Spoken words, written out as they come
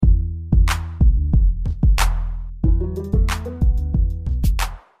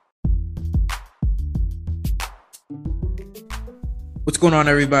going on,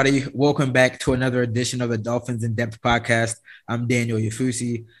 everybody? Welcome back to another edition of the Dolphins in Depth podcast. I'm Daniel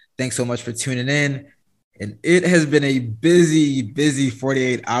Yafusi. Thanks so much for tuning in. And it has been a busy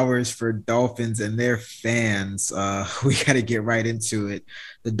 48 hours for Dolphins and their fans. We got to get right into it.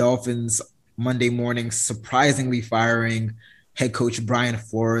 The Dolphins Monday morning surprisingly firing head coach Brian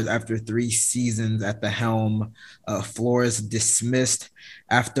Flores after 3 seasons at the helm. Flores dismissed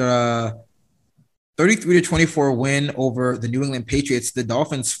after a 33-24 win over the New England Patriots, the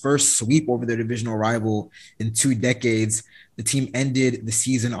Dolphins' first sweep over their divisional rival in 2 decades. The team ended the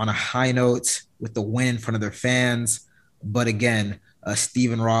season on a high note with the win in front of their fans. But again,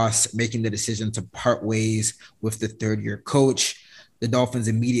 Stephen Ross making the decision to part ways with the third-year coach. The Dolphins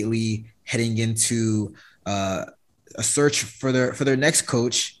immediately heading into a search for their next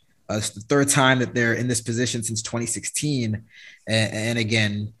coach. It's the third time that they're in this position since 2016. And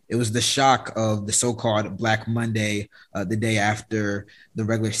again, it was the shock of the so-called Black Monday, the day after the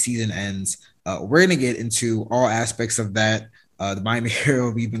regular season ends. We're going to get into all aspects of that. The Miami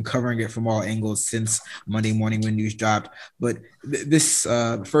Herald, we've been covering it from all angles since Monday morning when news dropped. But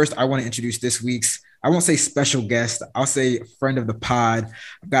first, I want to introduce this week's, I won't say special guest, I'll say friend of the pod.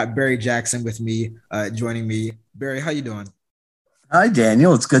 I've got Barry Jackson with me, joining me. Barry, how you doing? Hi,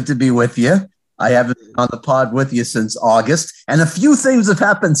 Daniel. It's good to be with you. I haven't been on the pod with you since August, and a few things have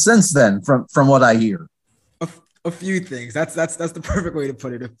happened since then from what I hear. A few things. That's the perfect way to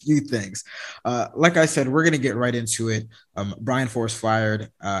put it. A few things. Like I said, we're going to get right into it. Brian Flores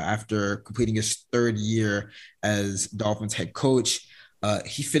fired after completing his 3rd year as Dolphins head coach.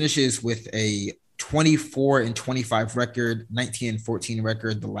 He finishes with a 24-25 record, 19-14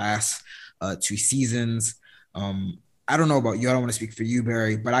 record the last 2 seasons. I don't know about you. I don't want to speak for you,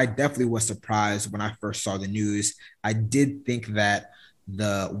 Barry, but I definitely was surprised when I first saw the news. I did think that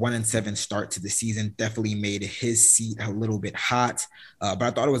the 1-7 start to the season definitely made his seat a little bit hot. But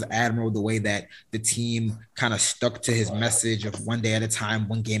I thought it was admirable the way that the team kind of stuck to his message of one day at a time,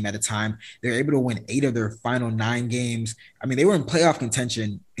 one game at a time. They were able to win 8 of their final 9 games. I mean, they were in playoff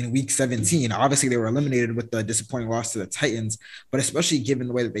contention in week 17. Obviously, they were eliminated with the disappointing loss to the Titans, but especially given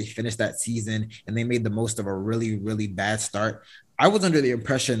the way that they finished that season and they made the most of a really, really bad start. I was under the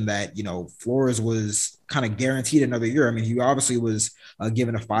impression that, Flores was kind of guaranteed another year. I mean, he obviously was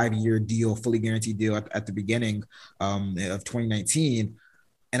given a 5-year deal, fully guaranteed deal at the beginning of 2019.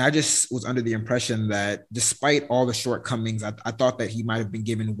 And I just was under the impression that despite all the shortcomings, I thought that he might have been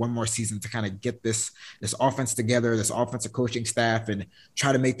given one more season to kind of get this offense together, this offensive coaching staff, and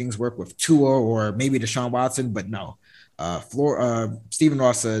try to make things work with Tua or maybe Deshaun Watson. But no, Stephen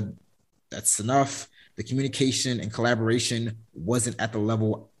Ross said, that's enough. The communication and collaboration wasn't at the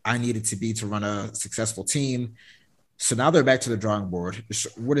level I needed to be to run a successful team. So now they're back to the drawing board.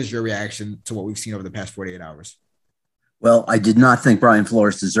 What is your reaction to what we've seen over the past 48 hours? Well, I did not think Brian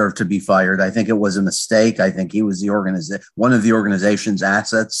Flores deserved to be fired. I think it was a mistake. I think he was one of the organization's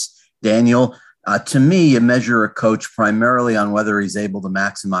assets. Daniel, to me, you measure a coach primarily on whether he's able to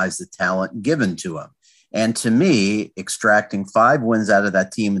maximize the talent given to him. And to me, extracting 5 wins out of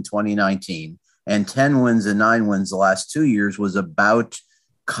that team in 2019 and 10 wins and 9 wins the last 2 years was about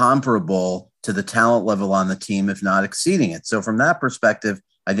comparable to the talent level on the team, if not exceeding it. So from that perspective,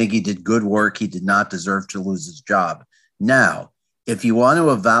 I think he did good work. He did not deserve to lose his job. Now, if you want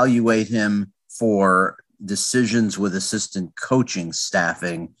to evaluate him for decisions with assistant coaching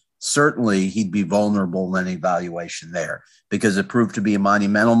staffing, certainly he'd be vulnerable in any evaluation there because it proved to be a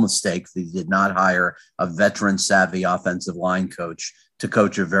monumental mistake that he did not hire a veteran savvy offensive line coach to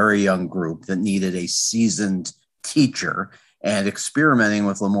coach a very young group that needed a seasoned teacher, and experimenting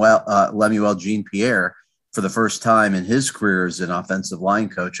with Lemuel Jean-Pierre for the first time in his career as an offensive line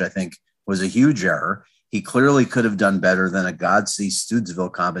coach, I think was a huge error. He clearly could have done better than a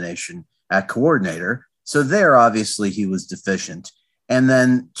Godsey-Studesville combination at coordinator. So there, obviously, he was deficient. And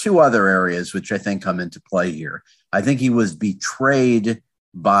then 2 other areas which I think come into play here. I think he was betrayed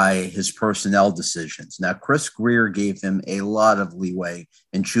by his personnel decisions. Now, Chris Grier gave him a lot of leeway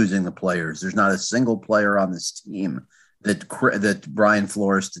in choosing the players. There's not a single player on this team that Brian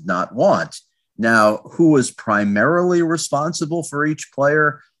Flores did not want. Now, who was primarily responsible for each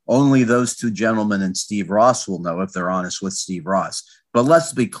player? Only those 2 gentlemen and Steve Ross will know if they're honest with Steve Ross. But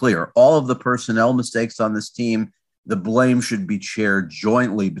let's be clear, all of the personnel mistakes on this team, the blame should be shared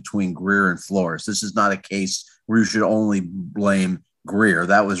jointly between Grier and Flores. This is not a case where you should only blame Grier.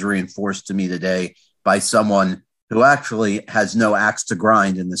 That was reinforced to me today by someone who actually has no axe to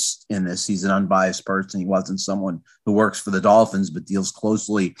grind in this. He's an unbiased person. He wasn't someone who works for the Dolphins, but deals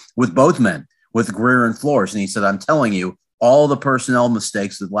closely with both men, with Grier and Flores. And he said, I'm telling you, all the personnel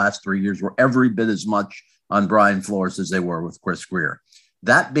mistakes of the last 3 years were every bit as much on Brian Flores as they were with Chris Grier.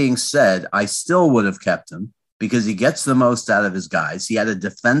 That being said, I still would have kept him because he gets the most out of his guys. He had a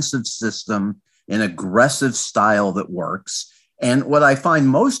defensive system, an aggressive style that works. And what I find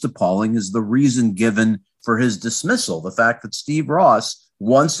most appalling is the reason given for his dismissal, the fact that Steve Ross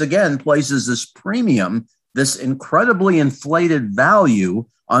once again places this premium, this incredibly inflated value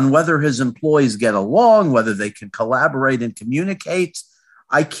on whether his employees get along, whether they can collaborate and communicate.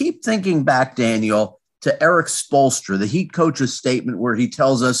 I keep thinking back, Daniel, to Eric Spoelstra, the Heat coach's statement where he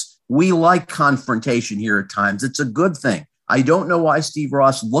tells us, we like confrontation here at times. It's a good thing. I don't know why Steve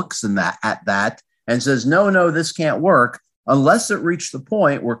Ross looks at that and says, no, this can't work, unless it reached the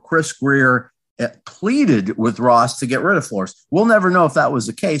point where Chris Grier pleaded with Ross to get rid of Flores. We'll never know if that was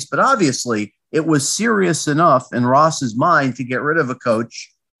the case, but obviously it was serious enough in Ross's mind to get rid of a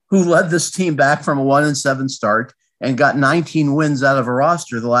coach who led this team back from a 1-7 start and got 19 wins out of a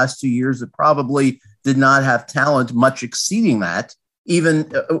roster the last 2 years that probably did not have talent much exceeding that,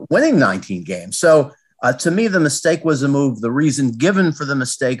 even winning 19 games. So to me, the mistake was a move. The reason given for the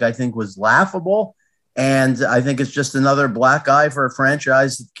mistake, I think, was laughable. And I think it's just another black eye for a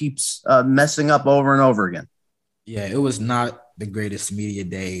franchise that keeps messing up over and over again. Yeah, it was not the greatest media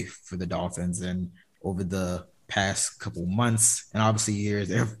day for the Dolphins. And over the past couple months and obviously years,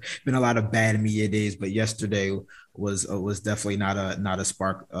 there have been a lot of bad media days, but yesterday was definitely not a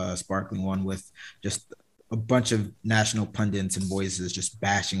sparkling one, with just a bunch of national pundits and voices just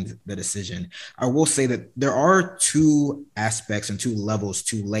bashing the decision. I will say that there are two aspects and two levels,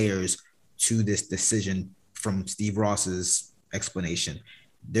 two layers to this decision from Steve Ross's explanation.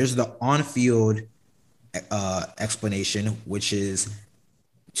 There's the on-field explanation, which is,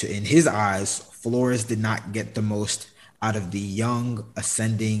 in his eyes, Flores did not get the most out of the young,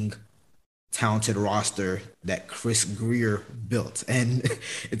 ascending, talented roster that Chris Grier built. And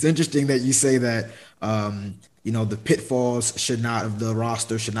it's interesting that you say that, the pitfalls of the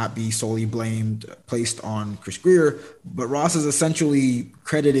roster should not be solely placed on Chris Grier, but Ross is essentially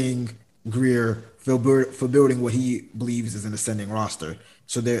crediting Grier for building what he believes is an ascending roster.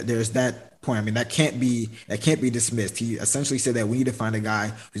 So there's that point. I mean, that can't be dismissed. He essentially said that we need to find a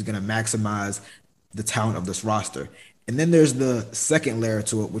guy who's going to maximize the talent of this roster. And then there's the second layer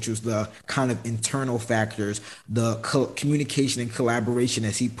to it, which was the kind of internal factors, the communication and collaboration,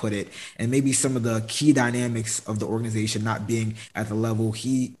 as he put it, and maybe some of the key dynamics of the organization not being at the level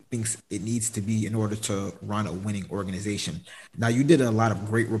he thinks it needs to be in order to run a winning organization. Now, you did a lot of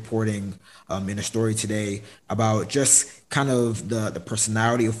great reporting in a story today about just kind of the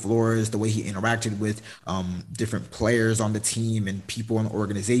personality of Flores, the way he interacted with different players on the team and people in the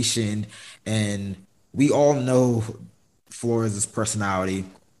organization. And we all know Flores' personality.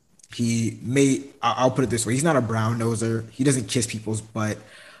 I'll put it this way, he's not a brown noser. He doesn't kiss people's butt.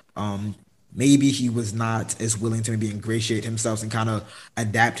 Maybe he was not as willing to maybe ingratiate himself and kind of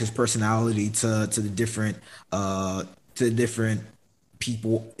adapt his personality to the different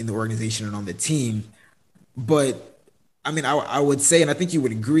people in the organization and on the team. But I mean, I would say, and I think you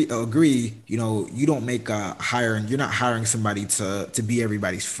would agree, you don't make a hire, and you're not hiring somebody to be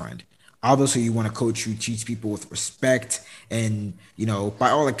everybody's friend. Obviously, you want a coach who treats people with respect. And, by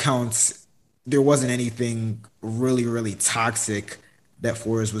all accounts, there wasn't anything really, really toxic that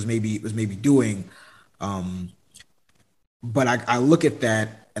Flores was maybe doing. But I look at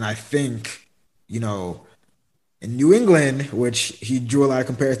that and I think, in New England, which he drew a lot of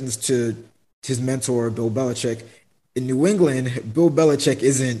comparisons to his mentor, Bill Belichick. In New England, Bill Belichick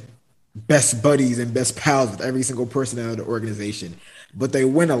isn't best buddies and best pals with every single person out of the organization, but they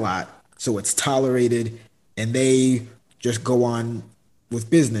win a lot. So it's tolerated, and they just go on with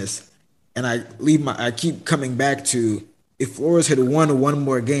business. And I keep coming back to, if Flores had won one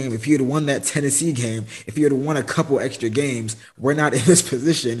more game, if he had won that Tennessee game, if he had won a couple extra games, we're not in this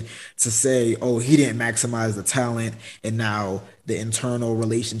position to say, oh, he didn't maximize the talent, and now the internal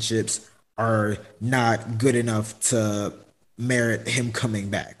relationships are not good enough to merit him coming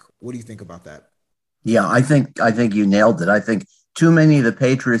back. What do you think about that? Yeah, I think you nailed it. I think too many of the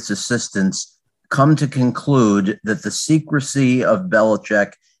Patriots assistants come to conclude that the secrecy of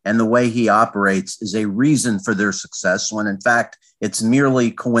Belichick and the way he operates is a reason for their success, when in fact it's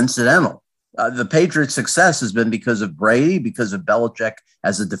merely coincidental. The Patriots' success has been because of Brady, because of Belichick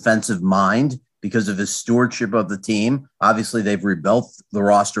as a defensive mind, because of his stewardship of the team. Obviously, they've rebuilt the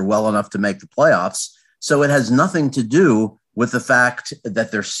roster well enough to make the playoffs. So it has nothing to do with the fact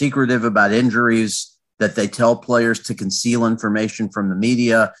that they're secretive about injuries, that they tell players to conceal information from the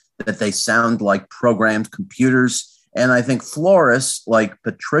media, that they sound like programmed computers. And I think Flores, like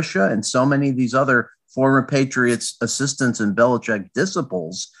Patricia and so many of these other former Patriots assistants and Belichick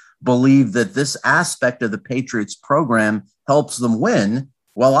disciples, believe that this aspect of the Patriots program helps them win.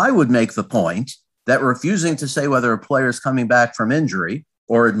 Well, I would make the point that refusing to say whether a player is coming back from injury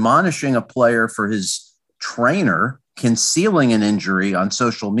or admonishing a player for his trainer concealing an injury on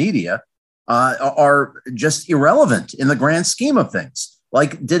social media are just irrelevant in the grand scheme of things.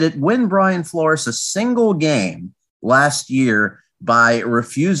 Like, did it win Brian Flores a single game last year by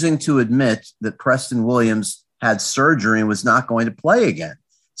refusing to admit that Preston Williams had surgery and was not going to play again?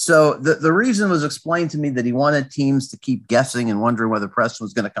 So the reason was explained to me that he wanted teams to keep guessing and wondering whether Preston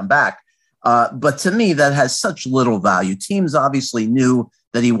was going to come back. But to me, that has such little value. Teams obviously knew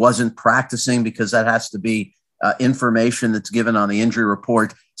that he wasn't practicing because that has to be information that's given on the injury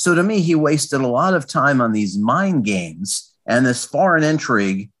report. So to me, he wasted a lot of time on these mind games and this foreign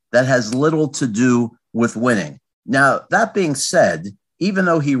intrigue that has little to do with winning. Now, that being said, even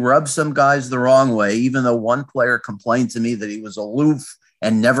though he rubbed some guys the wrong way, even though one player complained to me that he was aloof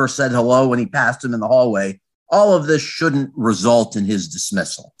and never said hello when he passed him in the hallway, all of this shouldn't result in his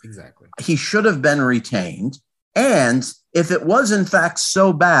dismissal. Exactly. He should have been retained. And if it was in fact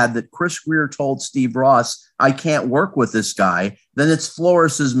so bad that Chris Grier told Steve Ross, I can't work with this guy, then it's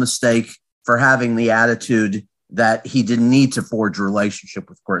Flores's mistake for having the attitude that he didn't need to forge a relationship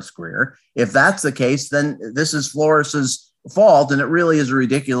with Chris Grier. If that's the case, then this is Flores's fault, and it really is a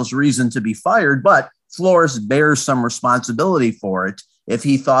ridiculous reason to be fired. But Flores bears some responsibility for it if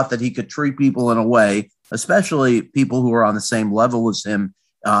he thought that he could treat people in a way, especially people who are on the same level as him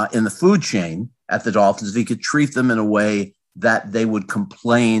in the food chain at the Dolphins, if he could treat them in a way that they would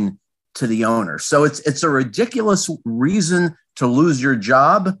complain to the owner. So it's a ridiculous reason to lose your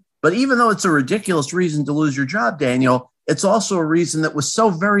job. But even though it's a ridiculous reason to lose your job, Daniel, it's also a reason that was so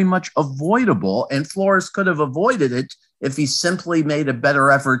very much avoidable, and Flores could have avoided it if he simply made a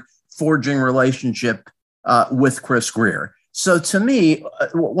better effort forging relationship with Chris Grier. So to me,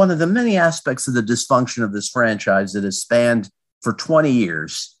 one of the many aspects of the dysfunction of this franchise that has spanned for 20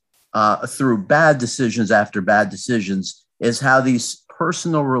 years through bad decisions after bad decisions is how these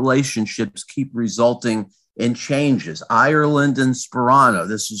personal relationships keep resulting in changes. Ireland and Sperano,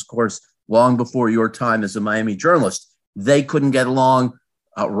 this is, of course, long before your time as a Miami journalist. They couldn't get along.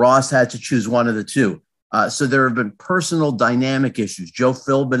 Ross had to choose one of the two. So there have been personal dynamic issues. Joe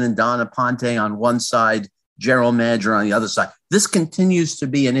Philbin and Donna Ponte on one side, general manager on the other side. This continues to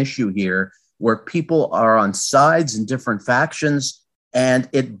be an issue here where people are on sides in different factions, and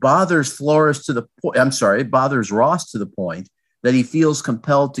it bothers Flores to the point. I'm sorry, it bothers Ross to the point that he feels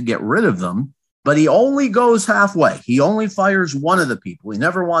compelled to get rid of them, but he only goes halfway. He only fires one of the people. He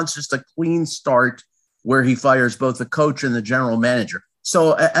never wants just a clean start where he fires both the coach and the general manager.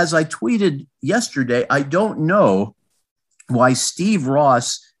 So as I tweeted yesterday, I don't know why Steve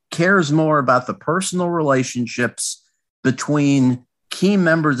Ross cares more about the personal relationships between key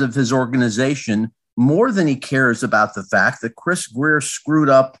members of his organization more than he cares about the fact that Chris Grier screwed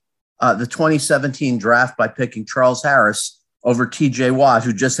up the 2017 draft by picking Charles Harris over TJ Watt,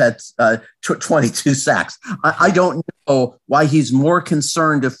 who just had 22 sacks. I don't know why he's more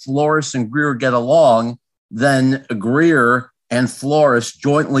concerned if Flores and Grier get along than Grier and Flores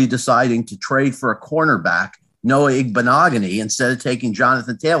jointly deciding to trade for a cornerback, Noah Igbenogany, instead of taking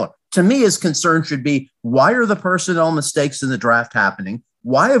Jonathan Taylor. To me, his concern should be, why are the personnel mistakes in the draft happening?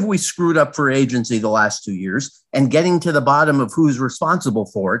 Why have we screwed up free agency the last 2 years? And getting to the bottom of who's responsible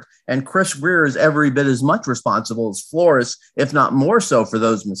for it. And Chris Grier is every bit as much responsible as Flores, if not more so, for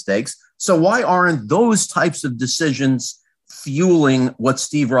those mistakes. So why aren't those types of decisions fueling what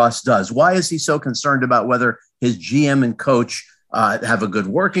Steve Ross does? Why is he so concerned about whether his GM and coach have a good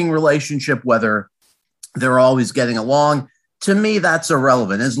working relationship, whether they're always getting along? To me, that's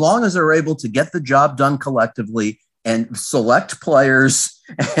irrelevant. As long as they're able to get the job done collectively and select players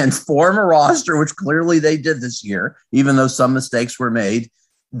and form a roster, which clearly they did this year, even though some mistakes were made,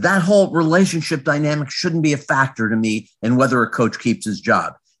 that whole relationship dynamic shouldn't be a factor to me in whether a coach keeps his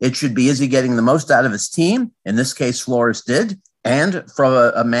job. It should be, is he getting the most out of his team? In this case, Flores did. And from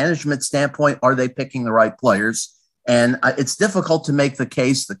a management standpoint, are they picking the right players? And it's difficult to make the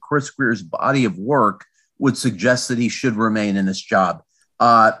case that Chris Grier's body of work would suggest that he should remain in this job.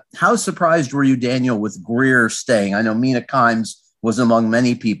 How surprised were you, Daniel, with Grier staying? I know Mina Kimes was among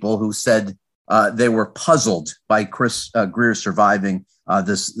many people who said they were puzzled by Chris Grier surviving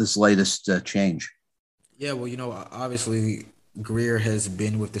this latest change. Yeah, well, obviously Grier has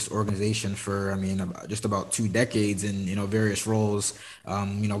been with this organization for, just about 2 decades in, various roles,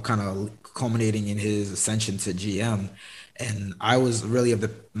 kind of culminating in his ascension to GM. And I was really of the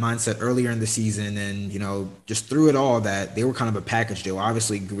mindset earlier in the season and, just through it all that they were kind of a package deal.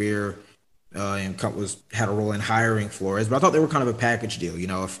 Obviously, Grier and had a role in hiring Flores, but I thought they were kind of a package deal.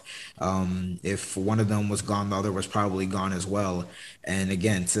 If one of them was gone, the other was probably gone as well. And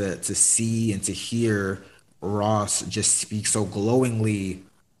again, to see and to hear Ross just speak so glowingly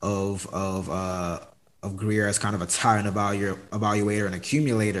of Greer as kind of a talent evaluator and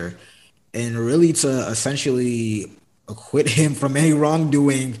accumulator, and really to essentially acquit him from any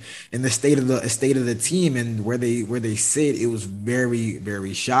wrongdoing in the state of the team and where they sit, it was very,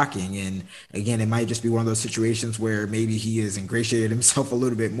 very shocking. And again, it might just be one of those situations where maybe he has ingratiated himself a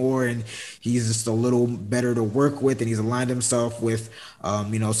little bit more and he's just a little better to work with, and he's aligned himself with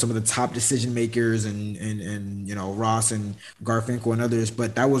some of the top decision makers and Ross and Garfinkel and others.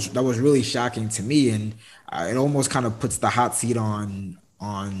 But that was really shocking to me, and it almost kind of puts the hot seat on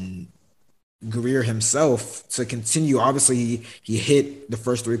Greer himself to continue. Obviously, he hit the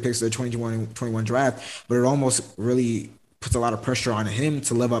first three picks of the 2021 draft, but it almost really puts a lot of pressure on him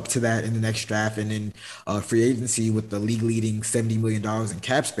to live up to that in the next draft and in free agency with the league leading $70 million in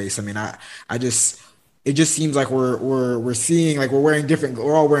cap space. I mean, I just it just seems like we're seeing like we're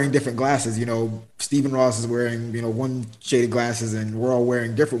all wearing different glasses. Stephen Ross is wearing one shade of glasses, and we're all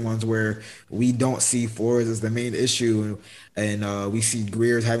wearing different ones where we don't see Flores as the main issue, and we see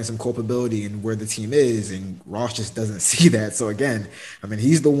Greer's having some culpability in where the team is, and Ross just doesn't see that. So again, I mean,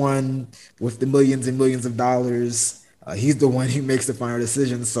 he's the one with the millions and millions of dollars. He's the one who makes the final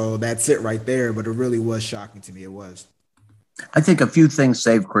decision. So that's it right there. But it really was shocking to me. It was. I think a few things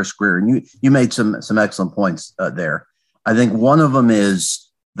saved Chris Greer, and you made some excellent points there. I think one of them is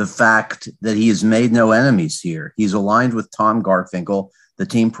the fact that he has made no enemies here. He's aligned with Tom Garfinkel, the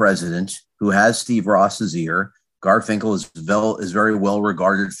team president, who has Steve Ross's ear. Garfinkel is very well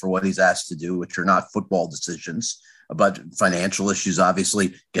regarded for what he's asked to do, which are not football decisions, but financial issues,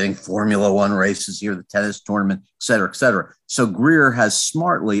 obviously, getting Formula One races here, the tennis tournament, et cetera, et cetera. So Greer has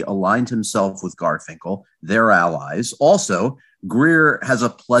smartly aligned himself with Garfinkel, their allies. Also, Greer has a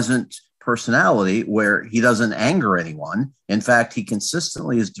pleasant personality where he doesn't anger anyone. In fact, he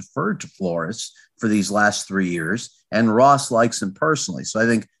consistently has deferred to Flores for these last 3 years, and Ross likes him personally. So I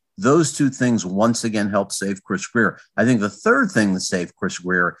think those two things once again help save Chris Greer. I think the third thing that saved Chris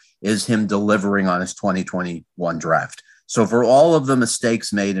Greer is him delivering on his 2021 draft. So for all of the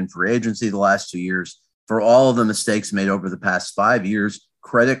mistakes made in free agency the last 2 years, for all of the mistakes made over the past 5 years,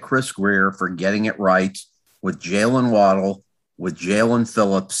 credit Chris Greer for getting it right with Jalen Waddle, with Jalen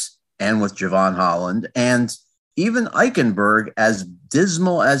Phillips, and with Javon Holland. And even Eichenberg, as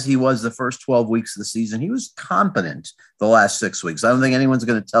dismal as he was the first 12 weeks of the season, he was competent the last 6 weeks. I don't think anyone's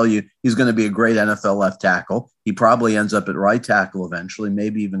going to tell you he's going to be a great NFL left tackle. He probably ends up at right tackle eventually,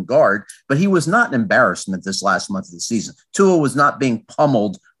 maybe even guard, but he was not an embarrassment this last month of the season. Tua was not being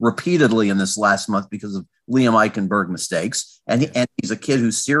pummeled repeatedly in this last month because of Liam Eichenberg mistakes. And he's a kid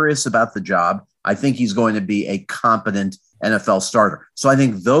who's serious about the job. I think he's going to be a competent NFL starter. So I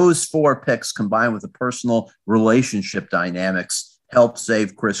think those 4 picks combined with the personal relationship dynamics help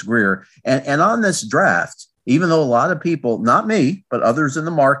save Chris Greer. And on this draft, even though a lot of people, not me, but others in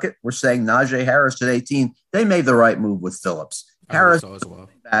the market were saying Najee Harris at 18, they made the right move with Phillips. Harris as well.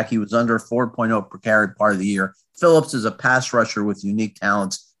 Back, he was under 4.0 per carry part of the year. Phillips is a pass rusher with unique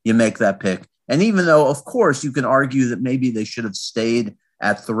talents. You make that pick. And even though, of course, you can argue that maybe they should have stayed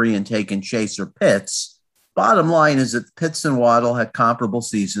at 3 and taken Chase or Pitts, bottom line is that Pitts and Waddle had comparable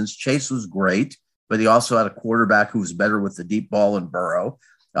seasons. Chase was great, but he also had a quarterback who was better with the deep ball in Burrow,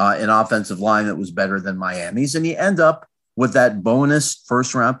 an offensive line that was better than Miami's. And you end up with that bonus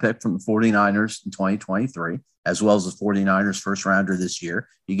first-round pick from the 49ers in 2023, as well as the 49ers first-rounder this year.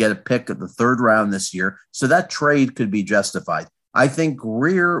 You get a pick at the 3rd round this year. So that trade could be justified. I think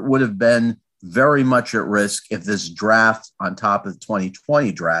Greer would have been very much at risk if this draft on top of the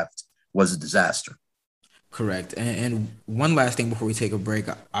 2020 draft was a disaster. Correct. And one last thing before we take a break,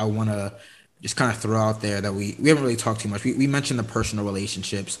 I want to just kind of throw out there that we haven't really talked too much. We mentioned the personal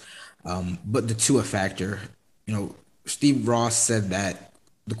relationships, but the Tua factor, Steve Ross said that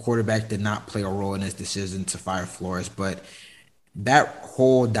the quarterback did not play a role in his decision to fire Flores, but that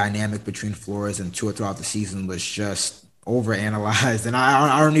whole dynamic between Flores and Tua throughout the season was just overanalyzed. And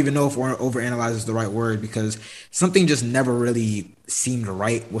I don't even know if overanalyzed is the right word, because something just never really seemed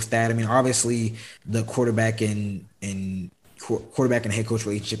right with that. I mean, obviously the quarterback and head coach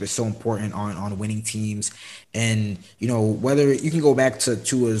relationship is so important on winning teams. And, whether you can go back to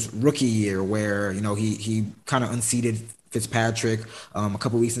Tua's rookie year where, he kind of unseated Fitzpatrick a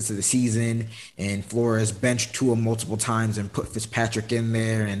couple weeks into the season, and Flores benched Tua multiple times and put Fitzpatrick in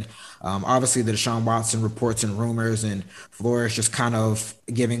there. And obviously the Deshaun Watson reports and rumors, and Flores just kind of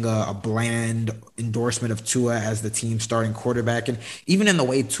giving a bland endorsement of Tua as the team's starting quarterback. And even in the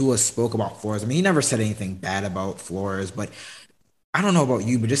way Tua spoke about Flores, I mean, he never said anything bad about Flores, but I don't know about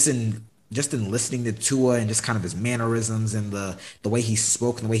you, but just in listening to Tua and just kind of his mannerisms and the way he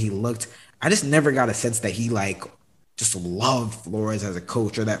spoke and the way he looked, I just never got a sense that he like just loved Flores as a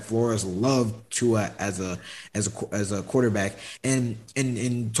coach, or that Flores loved Tua as a quarterback. And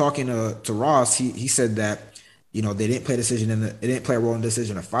in talking to Ross, he said that, you know, they didn't play a role in the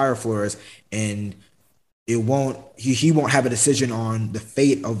decision to fire Flores, and he won't have a decision on the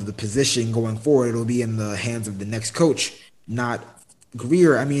fate of the position going forward. It'll be in the hands of the next coach, not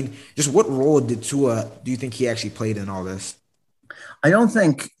Grier. I mean, just what role did Tua do you think he actually played in all this? I don't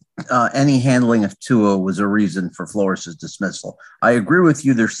think any handling of Tua was a reason for Flores' dismissal. I agree with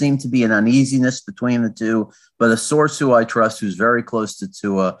you. There seemed to be an uneasiness between the two, but a source who I trust, who's very close to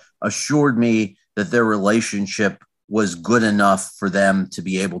Tua, assured me that their relationship was good enough for them to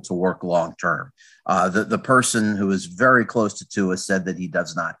be able to work long term. The person who is very close to Tua said that he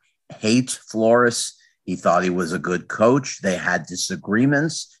does not hate Flores. He thought he was a good coach. They had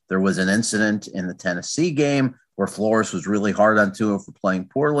disagreements. There was an incident in the Tennessee game where Flores was really hard on Tua for playing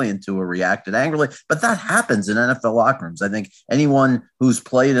poorly, and Tua reacted angrily. But that happens in NFL locker rooms. I think anyone who's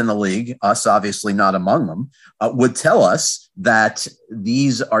played in the league, us obviously not among them, would tell us that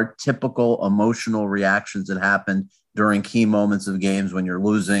these are typical emotional reactions that happen during key moments of games when you're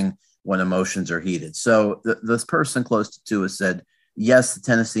losing, when emotions are heated. So this person close to Tua said, yes, the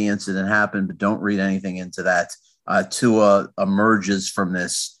Tennessee incident happened, but don't read anything into that. Tua emerges from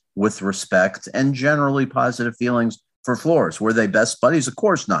this with respect and generally positive feelings for Flores. Were they best buddies? Of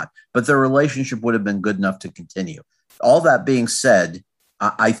course not. But their relationship would have been good enough to continue. All that being said,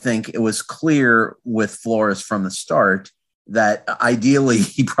 I think it was clear with Flores from the start that ideally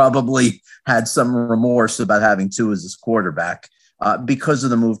he probably had some remorse about having Tua as his quarterback. Because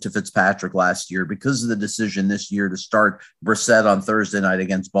of the move to Fitzpatrick last year, because of the decision this year to start Brissett on Thursday night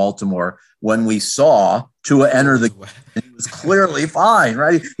against Baltimore, when we saw Tua enter the game, he was clearly fine,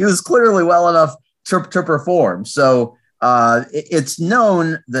 right? He was clearly well enough to perform. So it's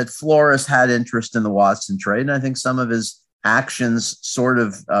known that Flores had interest in the Watson trade, and I think some of his actions sort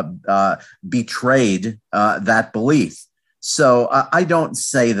of betrayed that belief. So I don't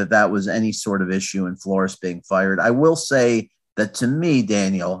say that was any sort of issue in Flores being fired. I will say that to me,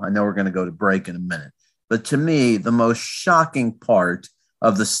 Daniel, I know we're going to go to break in a minute, but to me, the most shocking part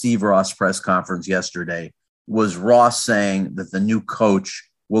of the Steve Ross press conference yesterday was Ross saying that the new coach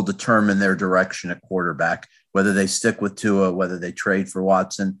will determine their direction at quarterback, whether they stick with Tua, whether they trade for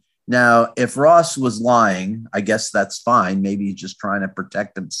Watson. Now, if Ross was lying, I guess that's fine. Maybe he's just trying to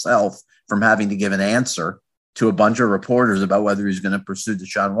protect himself from having to give an answer to a bunch of reporters about whether he's going to pursue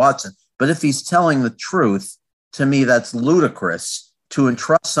Deshaun Watson. But if he's telling the truth, to me, that's ludicrous to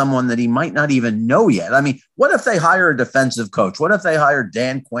entrust someone that he might not even know yet. I mean, what if they hire a defensive coach? What if they hire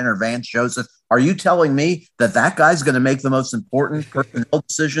Dan Quinn or Vance Joseph? Are you telling me that guy's going to make the most important personnel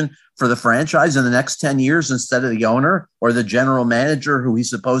decision for the franchise in the next 10 years instead of the owner or the general manager who he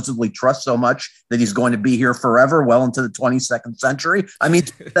supposedly trusts so much that he's going to be here forever, well into the 22nd century? I mean,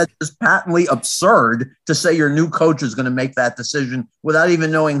 that's just patently absurd to say your new coach is going to make that decision without even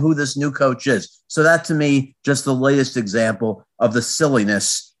knowing who this new coach is. So that, to me, just the latest example of the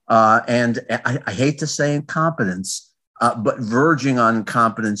silliness and I hate to say incompetence, but verging on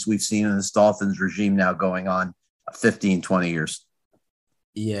incompetence we've seen in this Dolphins regime now going on 15, 20 years.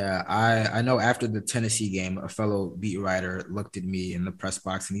 Yeah, I know after the Tennessee game, a fellow beat writer looked at me in the press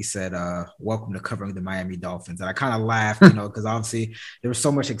box and he said, welcome to covering the Miami Dolphins. And I kind of laughed, because obviously there was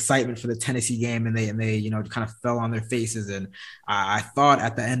so much excitement for the Tennessee game and they kind of fell on their faces. And I thought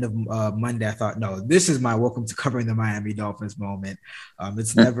at the end of Monday, I thought, no, this is my welcome to covering the Miami Dolphins moment.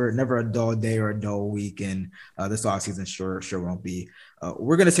 It's never a dull day or a dull week. And this offseason sure won't be.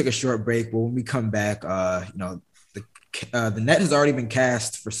 We're going to take a short break, but when we come back, the net has already been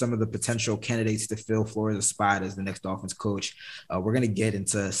cast for some of the potential candidates to fill Flores' spot as the next Dolphins coach. We're going to get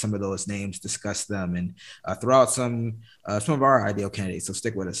into some of those names, discuss them, and throw out some of our ideal candidates. So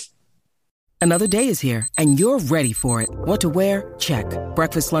stick with us. Another day is here, and you're ready for it. What to wear? Check.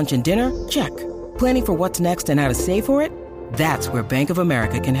 Breakfast, lunch, and dinner? Check. Planning for what's next and how to save for it? That's where Bank of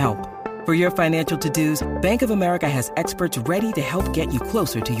America can help. For your financial to-dos, Bank of America has experts ready to help get you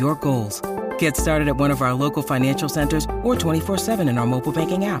closer to your goals. Get started at one of our local financial centers or 24/7 in our mobile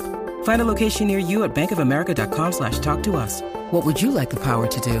banking app. Find a location near you at bankofamerica.com/talktous. What would you like the power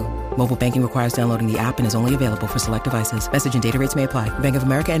to do? Mobile banking requires downloading the app and is only available for select devices. Message and data rates may apply. Bank of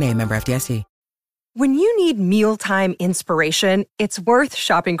America N.A., member FDIC. When you need mealtime inspiration, it's worth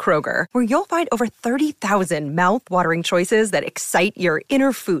shopping Kroger, where you'll find over 30,000 mouth-watering choices that excite your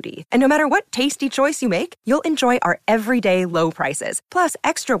inner foodie. And no matter what tasty choice you make, you'll enjoy our everyday low prices, plus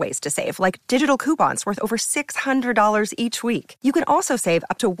extra ways to save, like digital coupons worth over $600 each week. You can also save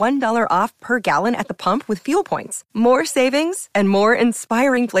up to $1 off per gallon at the pump with fuel points. More savings and more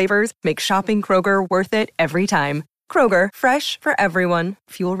inspiring flavors make shopping Kroger worth it every time. Kroger, fresh for everyone.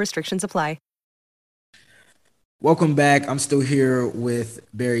 Fuel restrictions apply. Welcome back. I'm still here with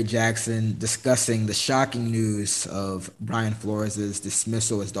Barry Jackson discussing the shocking news of Brian Flores'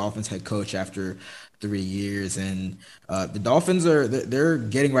 dismissal as Dolphins head coach after 3 years. And the Dolphins they're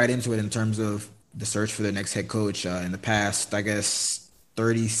getting right into it in terms of the search for their next head coach. In the past, I guess,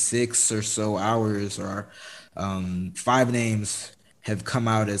 36 or so hours, or 5 names have come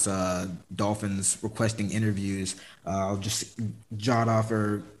out as Dolphins requesting interviews. I'll just jot off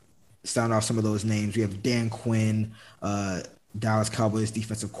or sound off some of those names. We have Dan Quinn, Dallas Cowboys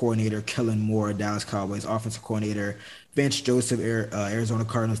defensive coordinator; Kellen Moore, Dallas Cowboys offensive coordinator; Vance Joseph, Arizona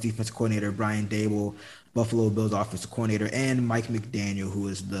Cardinals defensive coordinator; Brian Dable, Buffalo Bills offensive coordinator; and Mike McDaniel, who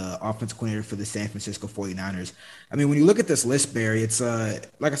is the offensive coordinator for the San Francisco 49ers. I mean, when you look at this list, Barry, it's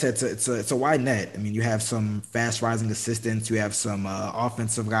like I said, it's a wide net. I mean, you have some fast rising assistants, you have some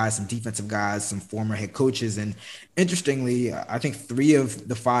offensive guys, some defensive guys, some former head coaches, and interestingly, I think 3 of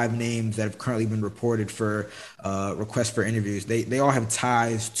the 5 names that have currently been reported for requests for interviews, they all have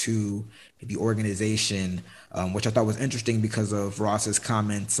ties to the organization, which I thought was interesting because of Ross's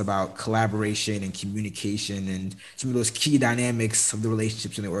comments about collaboration and communication and some of those key dynamics of the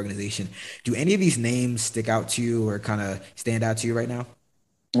relationships in the organization. Do any of these names stick out to you or kind of stand out to you right now?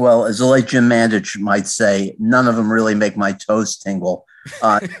 Well, as the late Jim Mandich might say, none of them really make my toes tingle.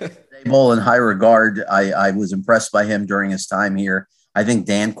 Dable, in high regard, I was impressed by him during his time here. I think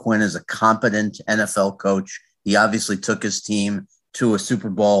Dan Quinn is a competent NFL coach. He obviously took his team to a Super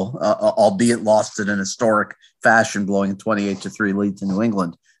Bowl, albeit lost it in historic fashion, blowing a 28-3 lead to New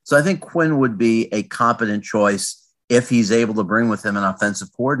England. So I think Quinn would be a competent choice if he's able to bring with him an offensive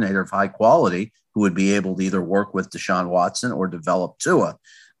coordinator of high quality who would be able to either work with Deshaun Watson or develop Tua.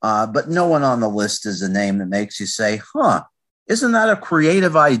 But no one on the list is a name that makes you say, isn't that a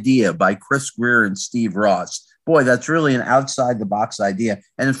creative idea by Chris Grier and Steve Ross? Boy, that's really an outside the box idea.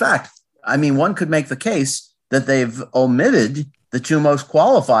 And in fact, I mean, one could make the case that they've omitted the 2 most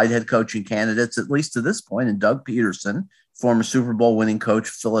qualified head coaching candidates, at least to this point, in Doug Peterson, former Super Bowl winning coach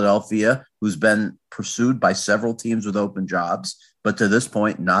of Philadelphia, who's been pursued by several teams with open jobs, but to this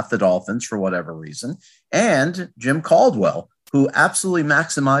point, not the Dolphins for whatever reason, and Jim Caldwell, who absolutely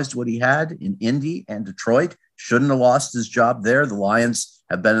maximized what he had in Indy and Detroit, shouldn't have lost his job there. The Lions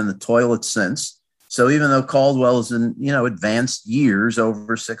have been in the toilet since. So even though Caldwell is in, advanced years,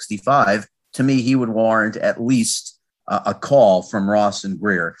 over 65, to me, he would warrant at least a call from Ross and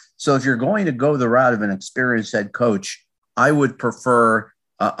Grier. So if you're going to go the route of an experienced head coach, I would prefer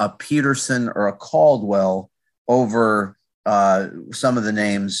a Peterson or a Caldwell over some of the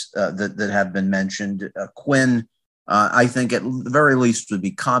names that have been mentioned. Quinn, I think at the very least would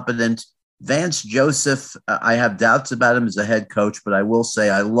be competent. Vance Joseph, I have doubts about him as a head coach, but I will say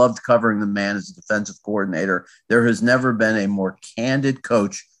I loved covering the man as a defensive coordinator. There has never been a more candid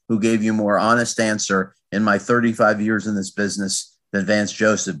coach who gave you more honest answer in my 35 years in this business than Vance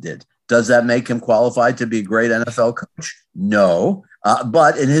Joseph did. Does that make him qualified to be a great NFL coach? No.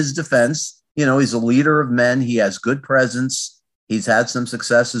 But in his defense, he's a leader of men. He has good presence. He's had some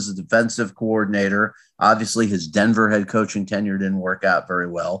success as a defensive coordinator. Obviously, his Denver head coaching tenure didn't work out very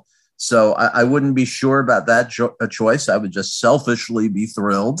well. So I wouldn't be sure about that choice. I would just selfishly be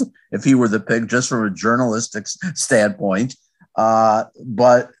thrilled if he were the pick, just from a journalistic standpoint.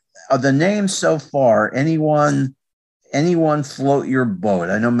 But of the names so far, anyone float your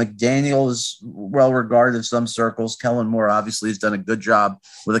boat? I know McDaniel is well regarded in some circles. Kellen Moore obviously has done a good job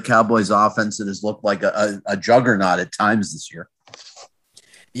with a Cowboys offense that has looked like a juggernaut at times this year.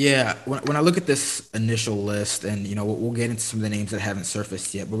 Yeah, when I look at this initial list, and we'll get into some of the names that haven't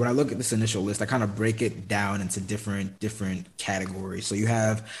surfaced yet, but when I look at this initial list, I kind of break it down into different categories. So you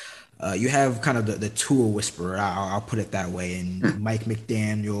have kind of the Tua whisperer, I'll put it that way, and Mike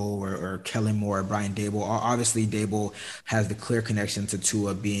McDaniel or Kellen Moore or Brian Dable. Obviously, Dable has the clear connection to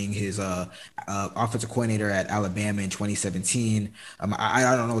Tua, being his offensive coordinator at Alabama in 2017.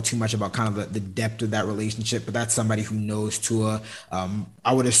 I don't know too much about kind of the depth of that relationship, but that's somebody who knows Tua.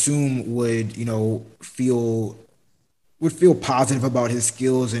 I would assume would feel would feel positive about his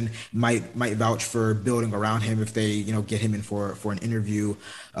skills and might vouch for building around him if they get him in for an interview.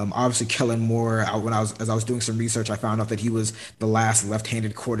 Obviously, Kellen Moore. As I was doing some research, I found out that he was the last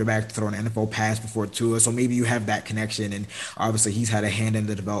left-handed quarterback to throw an NFL pass before Tua. So maybe you have that connection. And obviously, he's had a hand in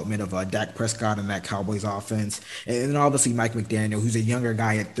the development of Dak Prescott and that Cowboys offense. And then obviously Mike McDaniel, who's a younger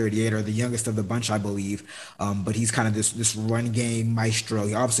guy at 38, or the youngest of the bunch, I believe. But he's kind of this run game maestro.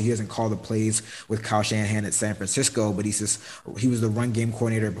 He hasn't called the plays with Kyle Shanahan at San Francisco, but he was the run game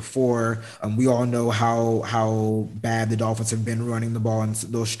coordinator before. We all know how bad the Dolphins have been running the ball and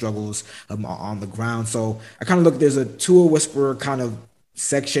those struggles on the ground. So I kind of look, there's a Tua whisperer kind of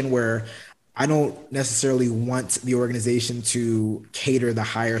section where I don't necessarily want the organization to cater the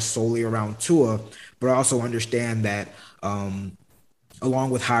hire solely around Tua, but I also understand that along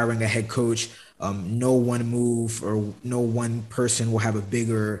with hiring a head coach, no one move or no one person will have a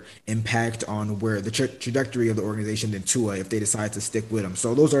bigger impact on where the trajectory of the organization than Tua if they decide to stick with him.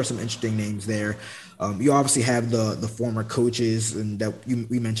 So those are some interesting names there. You obviously have the former coaches and that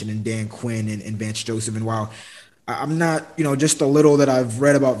we mentioned in Dan Quinn and Vance Joseph. And while I'm not, just a little that I've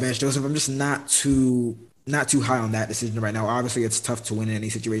read about Vance Joseph, I'm just not too high on that decision right now. Obviously, it's tough to win in any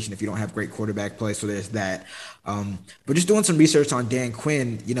situation if you don't have great quarterback play. So there's that. But just doing some research on Dan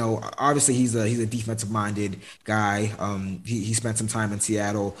Quinn, obviously he's a defensive-minded guy. He spent some time in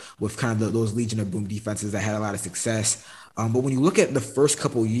Seattle with kind of those Legion of Boom defenses that had a lot of success. But when you look at the first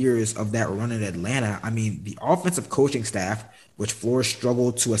couple years of that run in Atlanta, I mean, the offensive coaching staff, which Flores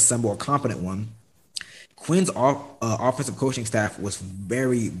struggled to assemble a competent one, Quinn's offensive coaching staff was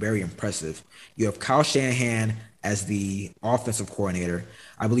very, very impressive. You have Kyle Shanahan as the offensive coordinator.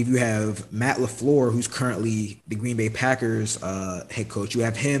 I believe you have Matt LaFleur, who's currently the Green Bay Packers head coach. You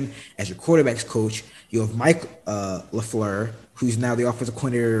have him as your quarterback's coach. You have Mike LaFleur, who's now the offensive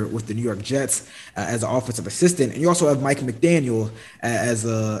coordinator with the New York Jets as an offensive assistant. And you also have Mike McDaniel as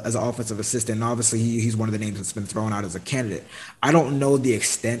an offensive assistant. And obviously, he's one of the names that's been thrown out as a candidate. I don't know the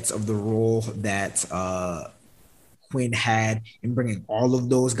extent of the role that Quinn had in bringing all of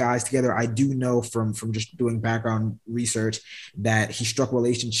those guys together. I do know from just doing background research that he struck a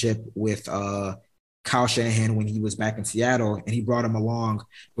relationship with Kyle Shanahan when he was back in Seattle, and he brought him along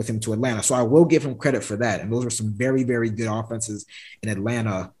with him to Atlanta. So I will give him credit for that. And those were some very, very good offenses in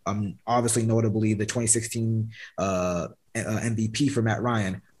Atlanta. Obviously, notably the 2016 MVP for Matt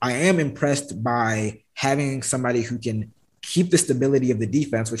Ryan. I am impressed by having somebody who can keep the stability of the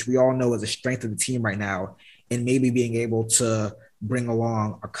defense, which we all know is a strength of the team right now, and maybe being able to bring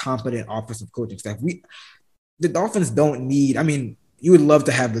along a competent offensive coaching staff. The Dolphins don't need, you would love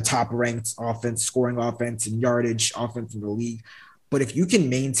to have the top ranked offense, scoring offense and yardage offense in the league. But if you can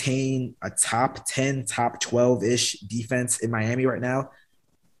maintain a top 10, top 12-ish defense in Miami right now,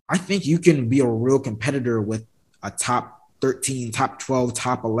 I think you can be a real competitor with a top 13, top 12,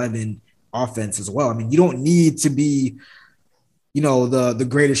 top 11 offense as well. You don't need to be, the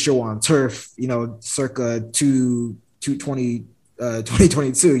greatest show on turf, circa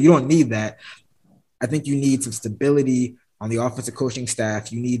 2022. You don't need that. I think you need some stability on the offensive coaching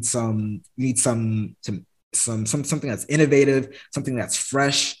staff. You need something that's innovative, something that's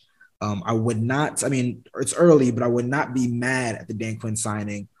fresh. It's early, but I would not be mad at the Dan Quinn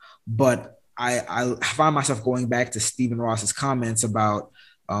signing. But I find myself going back to Stephen Ross's comments about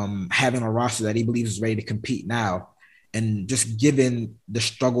having a roster that he believes is ready to compete now. And just given the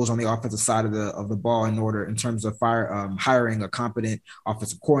struggles on the offensive side of the ball in terms of hiring a competent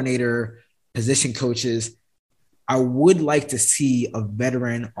offensive coordinator, position coaches, I would like to see a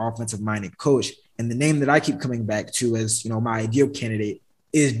veteran offensive-minded coach. And the name that I keep coming back to as, my ideal candidate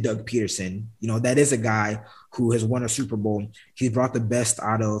is Doug Peterson. That is a guy who has won a Super Bowl. He's brought the best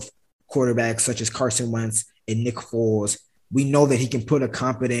out of quarterbacks such as Carson Wentz and Nick Foles. We know that he can put a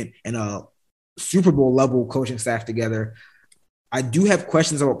competent and a Super Bowl level coaching staff together. I do have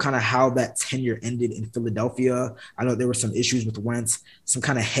questions about kind of how that tenure ended in Philadelphia. I know there were some issues with Wentz, some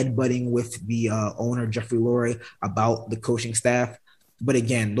kind of headbutting with the owner, Jeffrey Lurie, about the coaching staff. But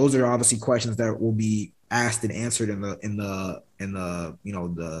again, those are obviously questions that will be asked and answered in the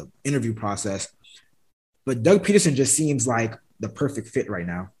the interview process. But Doug Peterson just seems like the perfect fit right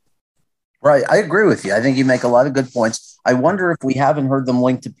now. Right. I agree with you. I think you make a lot of good points. I wonder if we haven't heard them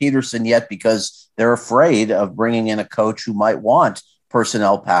linked to Peterson yet because they're afraid of bringing in a coach who might want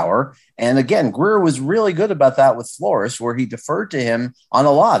personnel power. And again, Grier was really good about that with Flores, where he deferred to him on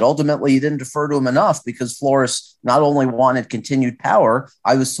a lot. Ultimately, he didn't defer to him enough because Flores not only wanted continued power,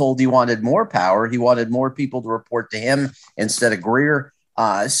 I was told he wanted more power. He wanted more people to report to him instead of Grier.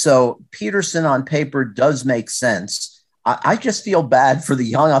 So Peterson on paper does make sense. I just feel bad for the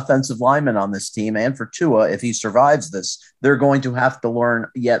young offensive linemen on this team and for Tua. If he survives this, they're going to have to learn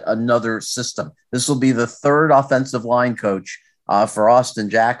yet another system. This will be the third offensive line coach for Austin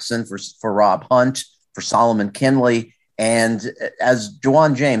Jackson, for Rob Hunt, for Solomon Kinley. And as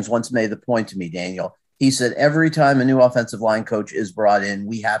Juwan James once made the point to me, Daniel, he said, every time a new offensive line coach is brought in,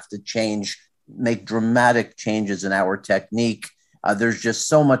 we have to make dramatic changes in our technique. There's just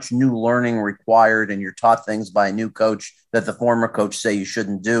so much new learning required, and you're taught things by a new coach that the former coach say you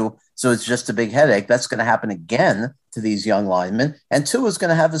shouldn't do. So it's just a big headache. That's going to happen again to these young linemen. And Tua is going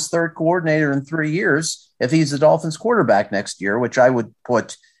to have his third coordinator in 3 years if he's the Dolphins quarterback next year, which I would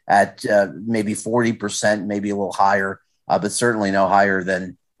put at maybe 40%, maybe a little higher, but certainly no higher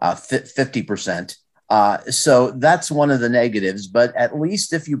than 50%. So that's one of the negatives. But at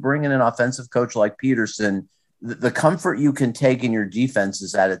least if you bring in an offensive coach like Peterson, the comfort you can take in your defense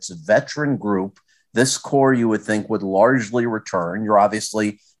is that it's a veteran group. This core, you would think, would largely return. You're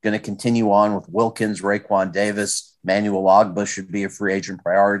obviously going to continue on with Wilkins, Raekwon Davis. Manuel Ogba should be a free agent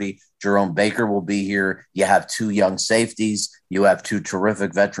priority. Jerome Baker will be here. You have 2 young safeties. You have 2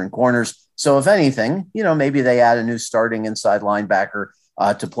 terrific veteran corners. So if anything, maybe they add a new starting inside linebacker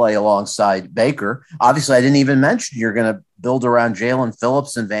to play alongside Baker. Obviously, I didn't even mention you're going to build around Jalen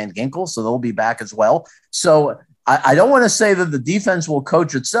Phillips and Van Ginkel, so they'll be back as well. So I don't want to say that the defense will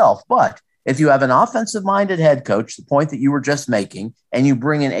coach itself, but if you have an offensive-minded head coach, the point that you were just making, and you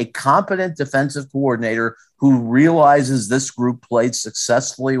bring in a competent defensive coordinator who realizes this group played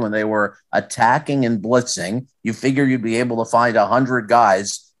successfully when they were attacking and blitzing, you figure you'd be able to find 100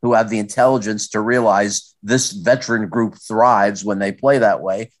 guys who have the intelligence to realize this veteran group thrives when they play that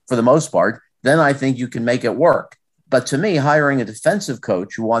way for the most part, then I think you can make it work. But to me, hiring a defensive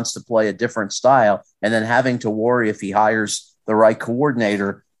coach who wants to play a different style and then having to worry if he hires the right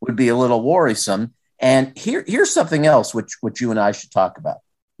coordinator would be a little worrisome. And here's something else which you and I should talk about.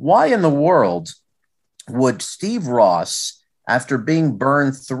 Why in the world would Steve Ross, after being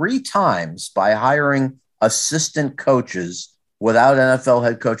burned 3 times by hiring assistant coaches without NFL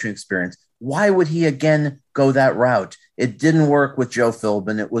head coaching experience, why would he again go that route? It didn't work with Joe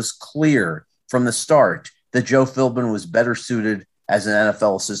Philbin. It was clear from the start that Joe Philbin was better suited as an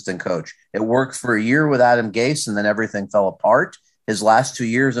NFL assistant coach. It worked for a year with Adam Gase, and then everything fell apart his last 2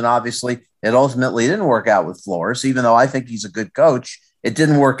 years. And obviously, it ultimately didn't work out with Flores, even though I think he's a good coach. It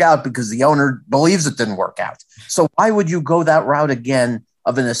didn't work out because the owner believes it didn't work out. So why would you go that route again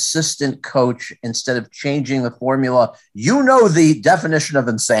of an assistant coach instead of changing the formula? You know the definition of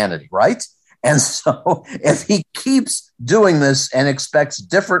insanity, right? And so if he keeps doing this and expects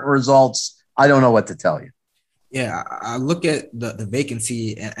different results, I don't know what to tell you. Yeah, I look at the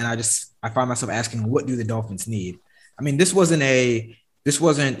vacancy and I find myself asking, what do the Dolphins need? I mean, this wasn't,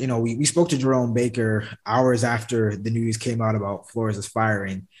 we spoke to Jerome Baker hours after the news came out about Flores'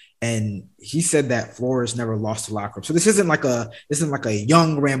 firing, and he said that Flores never lost the locker room. So this isn't like a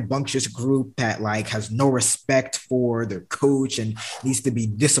young, rambunctious group that has no respect for their coach and needs to be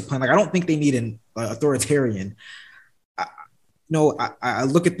disciplined. I don't think they need an authoritarian. I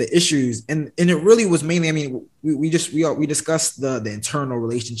look at the issues, and it really was mainly, we discussed the internal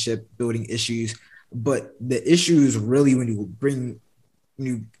relationship building issues, but the issues really, when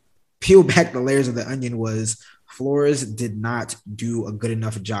you peel back the layers of the onion, was Flores did not do a good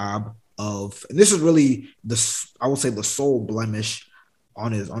enough job of, and this is really the sole blemish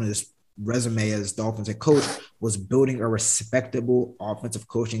on his resume as Dolphins head coach, was building a respectable offensive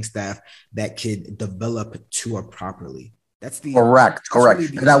coaching staff that could develop Tua properly. That's correct.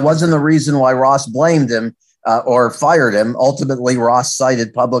 And that wasn't the reason why Ross blamed him or fired him. Ultimately, Ross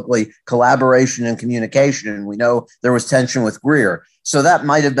cited publicly collaboration and communication, and we know there was tension with Greer. So that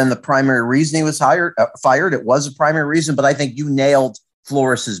might have been the primary reason he was fired. It was a primary reason, but I think you nailed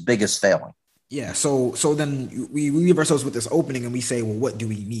Flores' biggest failing. Yeah. So then we leave ourselves with this opening, and we say, well, what do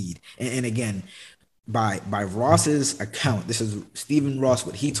we need? And again, by Ross's account, this is Stephen Ross.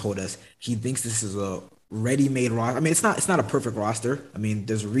 What he told us, he thinks this is a ready-made roster. I mean, it's not a perfect roster. I mean,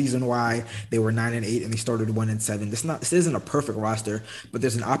 there's a reason why they were 9-8 and they started 1-7. This isn't a perfect roster, but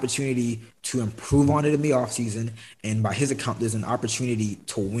there's an opportunity to improve on it in the offseason. And by his account, there's an opportunity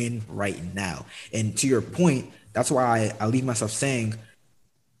to win right now. And to your point, that's why I leave myself saying,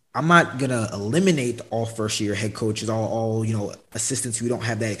 I'm not going to eliminate all first-year head coaches, all assistants who don't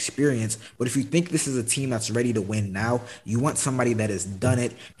have that experience. But if you think this is a team that's ready to win now, you want somebody that has done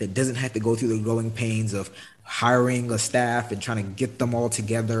it, that doesn't have to go through the growing pains of hiring a staff and trying to get them all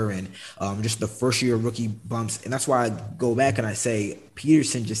together and just the first-year rookie bumps. And that's why I go back and I say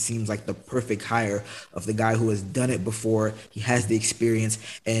Peterson just seems like the perfect hire of the guy who has done it before. He has the experience.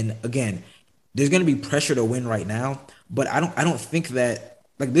 And again, there's going to be pressure to win right now, but I don't think that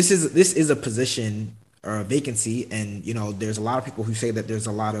like this is a position or a vacancy, and there's a lot of people who say that there's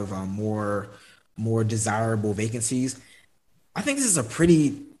a lot of more desirable vacancies. I think this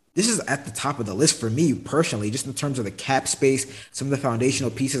is at the top of the list for me personally, just in terms of the cap space, some of the foundational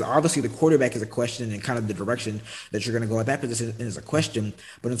pieces. Obviously, the quarterback is a question, and kind of the direction that you're going to go at that position is a question.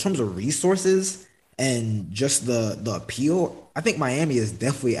 But in terms of resources and just the appeal, I think Miami is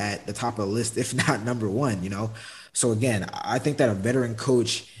definitely at the top of the list, if not number one. So again, I think that a veteran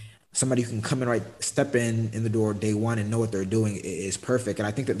coach, somebody who can come in step in the door day one and know what they're doing is perfect. And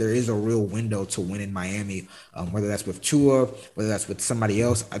I think that there is a real window to win in Miami, whether that's with Tua, whether that's with somebody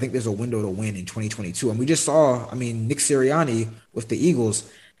else. I think there's a window to win in 2022. And we just saw, Nick Sirianni with the Eagles,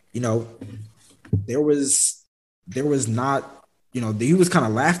 there was not, he was kind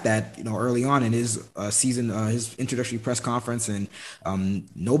of laughed at, early on in his season, his introductory press conference, and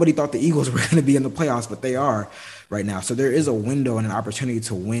nobody thought the Eagles were going to be in the playoffs, but they are right now. So there is a window and an opportunity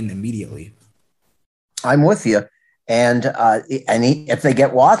to win immediately. I'm with you. And if they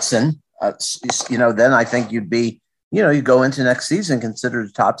get Watson, then I think you'd be, you go into next season considered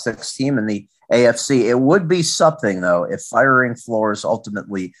a top 6 team in the AFC. It would be something, though, if firing Flores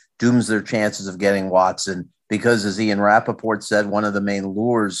ultimately dooms their chances of getting Watson, because as Ian Rappaport said, one of the main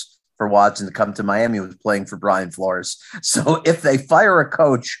lures for Watson to come to Miami was playing for Brian Flores. So if they fire a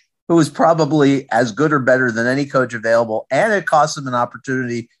coach who is probably as good or better than any coach available, and it costs them an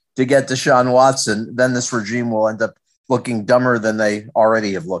opportunity to get Deshaun Watson, then this regime will end up looking dumber than they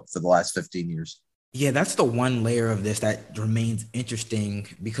already have looked for the last 15 years. Yeah, that's the one layer of this that remains interesting,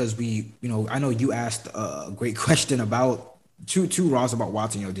 because I know you asked a great question about to Ross about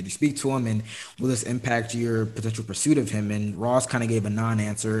Watson. Did you speak to him, and will this impact your potential pursuit of him? And Ross kind of gave a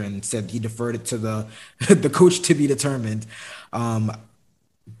non-answer and said he deferred it to the coach to be determined.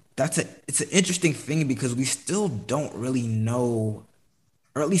 It's an interesting thing, because we still don't really know,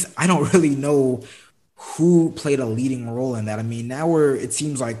 or at least I don't really know, who played a leading role in that. Now it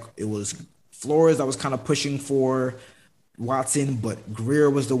seems like it was Flores that was kind of pushing for Watson, but Grier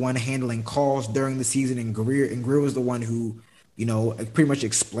was the one handling calls during the season, and Grier was the one who, pretty much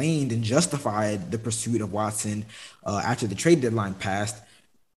explained and justified the pursuit of Watson after the trade deadline passed.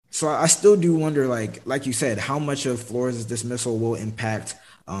 So I still do wonder, like you said, how much of Flores' dismissal will impact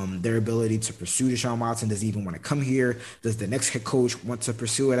their ability to pursue Deshaun Watson. Does he even want to come here? Does the next head coach want to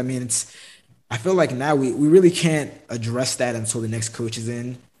pursue it? I feel like now we really can't address that until the next coach is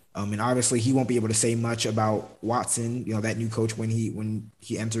in. And obviously he won't be able to say much about Watson, that new coach, when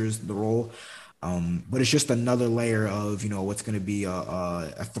he enters the role. But it's just another layer of, what's going to be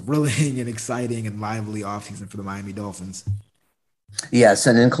a thrilling and exciting and lively offseason for the Miami Dolphins. Yes.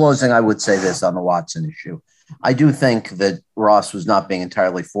 And in closing, I would say this on the Watson issue. I do think that Ross was not being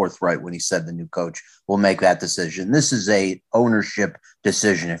entirely forthright when he said the new coach will make that decision. This is a ownership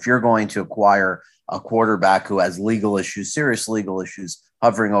decision. If you're going to acquire a quarterback who has legal issues, serious legal issues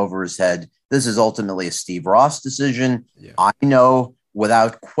hovering over his head, this is ultimately a Steve Ross decision. Yeah. I know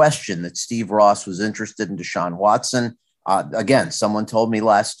without question that Steve Ross was interested in Deshaun Watson. Again, someone told me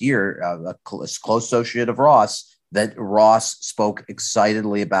last year, a close associate of Ross, that Ross spoke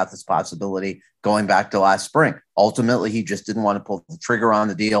excitedly about this possibility going back to last spring. Ultimately, he just didn't want to pull the trigger on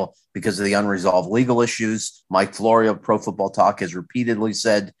the deal because of the unresolved legal issues. Mike Florio of Pro Football Talk has repeatedly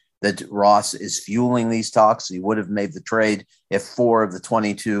said that Ross is fueling these talks. He would have made the trade if 4 of the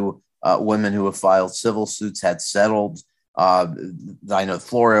 22 women who have filed civil suits had settled. I know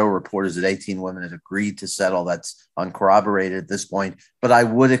Florio reporters that 18 women had agreed to settle. That's uncorroborated at this point. But I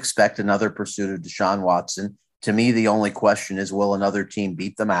would expect another pursuit of Deshaun Watson. To me, the only question is, will another team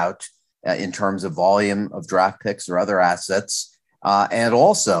beat them out in terms of volume of draft picks or other assets? And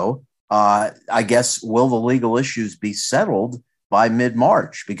also, I guess, will the legal issues be settled by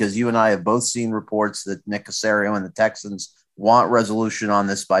mid-March? Because you and I have both seen reports that Nick Caserio and the Texans want resolution on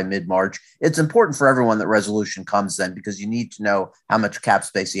this by mid-March. It's important for everyone that resolution comes then, because you need to know how much cap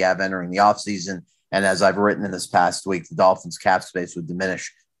space you have entering the offseason. And as I've written in this past week, the Dolphins' cap space would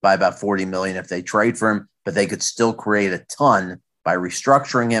diminish by about $40 million if they trade for him, but they could still create a ton by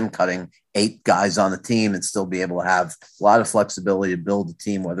restructuring him, cutting 8 guys on the team, and still be able to have a lot of flexibility to build a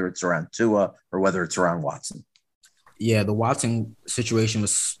team, whether it's around Tua or whether it's around Watson. Yeah, the Watson situation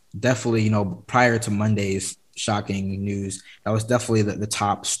was definitely, prior to Monday's shocking news, that was definitely the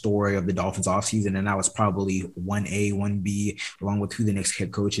top story of the Dolphins offseason, and that was probably 1A, 1B, along with who the next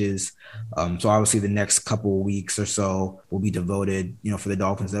head coach is. So obviously the next couple of weeks or so will be devoted, for the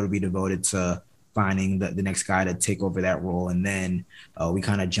Dolphins, that'll be devoted to finding the next guy to take over that role. And then we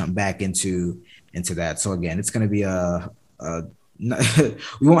kind of jump back into that. So again, it's going to be a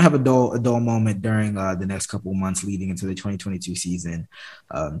we won't have a dull moment during the next couple of months leading into the 2022 season.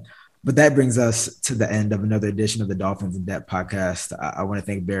 But that brings us to the end of another edition of the Dolphins in Depth podcast. I want to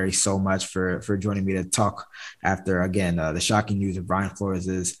thank Barry so much for joining me to talk after, again, the shocking news of Brian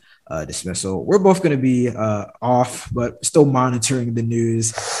Flores' dismissal. We're both going to be off, but still monitoring the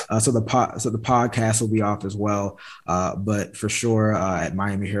news. So the podcast will be off as well. But for sure, at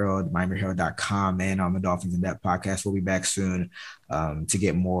Miami Herald, MiamiHerald.com, and on the Dolphins in Depth podcast, we'll be back soon to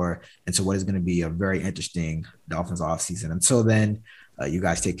get more into what is going to be a very interesting Dolphins offseason. Until then, you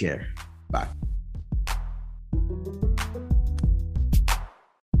guys take care. Bye.